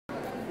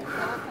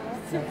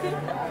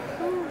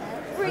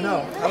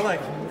No, I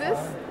like this.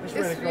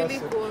 Is really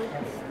cool.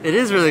 It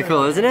is really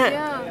cool, isn't it?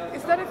 Yeah.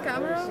 Is that a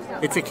camera?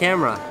 It's a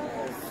camera.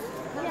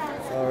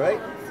 All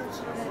right.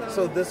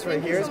 So this right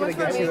here is going to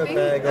get you a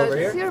bag over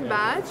here. This is your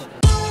badge.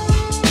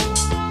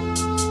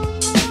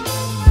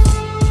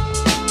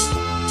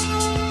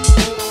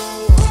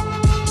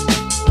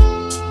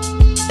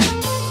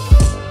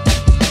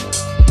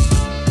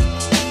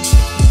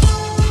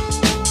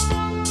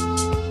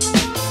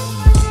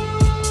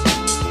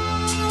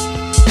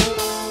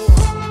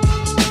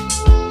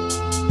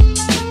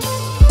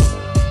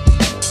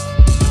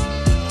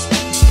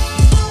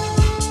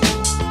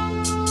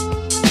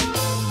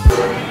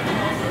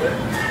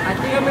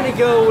 I'm gonna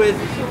go with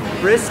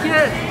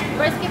brisket.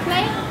 Brisket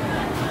plate?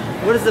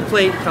 What does the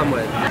plate come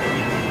with? Here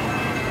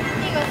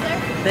you go, sir.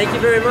 Thank you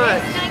very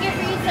much. What can I get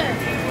for you, sir?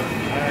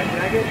 Alright, can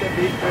I get the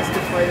beef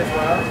brisket plate as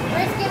well?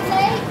 Brisket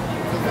plate?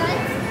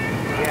 Besides?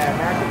 Yeah,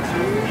 mac and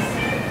cheese.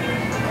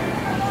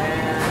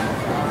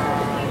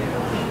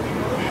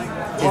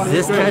 And, Is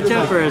this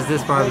ketchup or is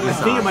this barbecue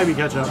sauce? I think it might be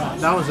ketchup.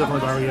 That one's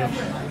definitely barbecue.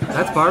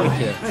 That's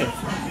barbecue.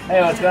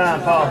 Hey, what's going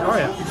on, Paul? Oh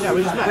yeah. Yeah,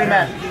 we just met. We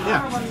met.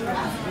 Yeah.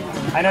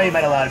 I know you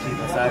met a lot of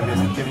people, so I'm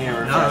just giving you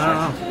a refresher.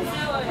 No.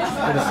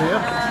 Good to see you.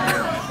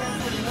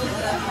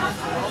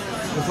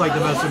 It's like the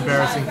most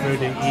embarrassing food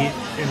to eat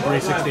in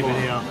 360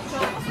 video.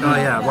 Oh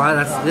yeah, why?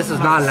 This is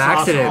not an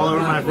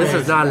accident. This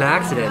is not an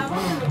accident.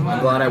 I'm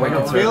glad I went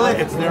through. Feel it?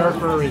 It's there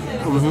for a reason.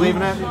 I'm just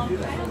leaving it.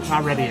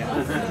 Not ready yet.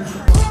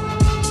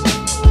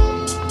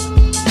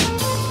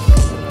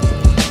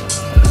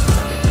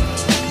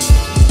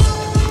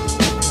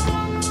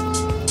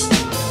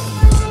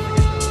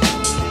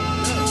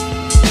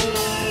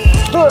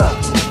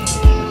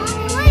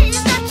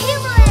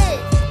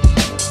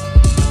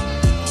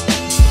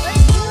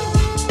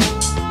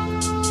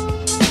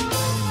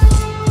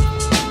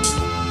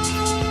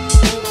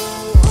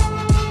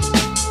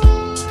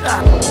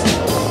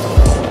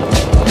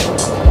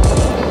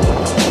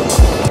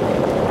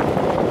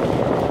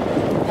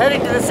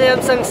 Heading to the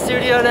Samsung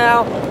studio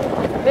now,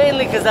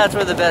 mainly because that's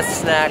where the best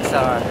snacks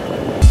are.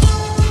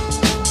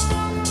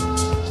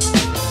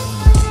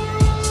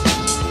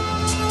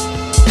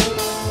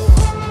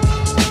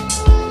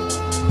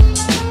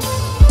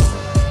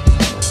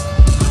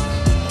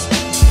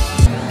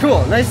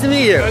 Cool, nice to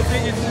meet you. Nice to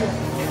meet you too.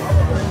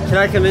 Can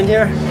I come in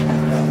here?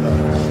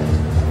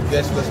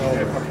 Guest list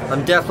over.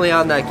 I'm definitely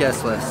on that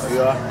guest list. Oh,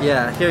 you are?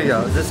 Yeah, here you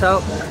go. Does this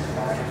help? I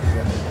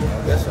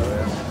guess so,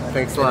 yeah.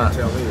 Thanks a lot.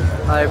 Tell me.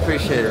 I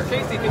appreciate it.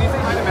 Casey, can you say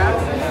hi to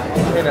Madison?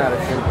 Hey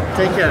Madison.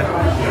 Take care.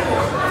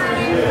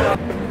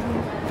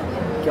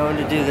 Going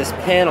to do this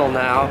panel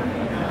now.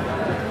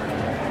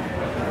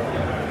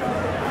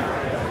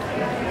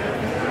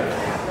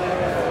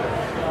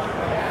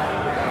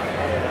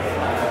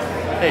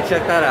 Hey,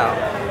 check that out.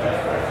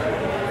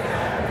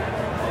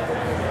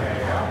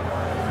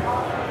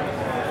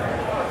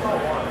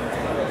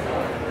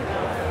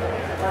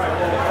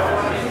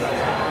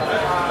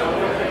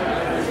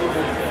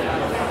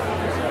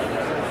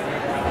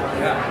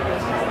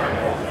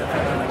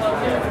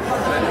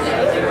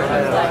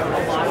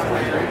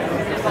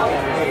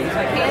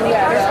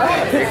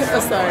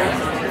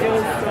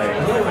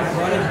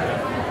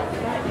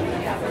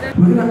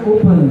 We're going to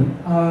open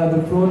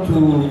the floor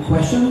to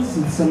questions.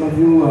 Some of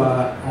you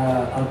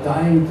are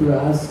dying to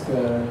ask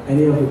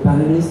any of the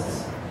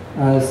panelists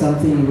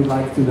something you would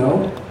like to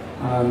know,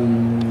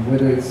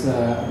 whether it's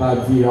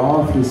about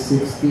VR,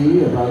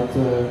 360, about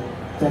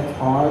tech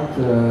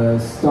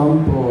art,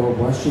 stump, or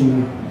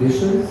washing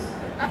dishes.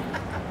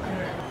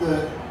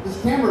 This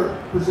camera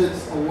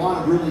presents a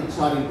lot of really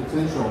exciting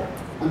potential.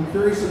 I'm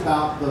curious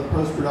about the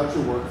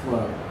post-production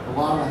workflow. A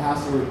lot of the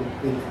hassle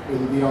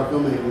in VR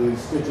filmmaking is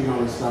stitching all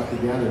this stuff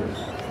together.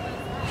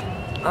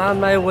 On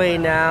my way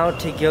now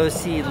to go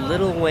see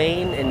Lil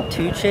Wayne and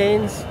 2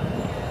 Chainz.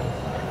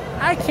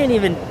 I can't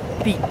even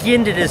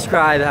begin to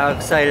describe how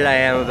excited I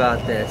am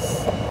about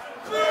this.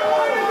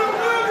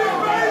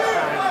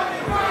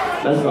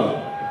 Let's go.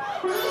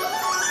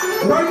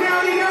 Right now,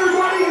 I need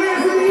everybody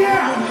hands in the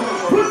air.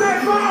 Put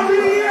that vibe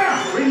in the air.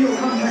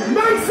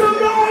 Make some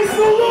noise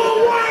for Lil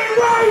Wayne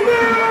right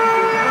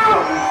now.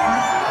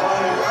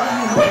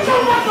 Put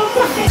your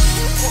motherfucking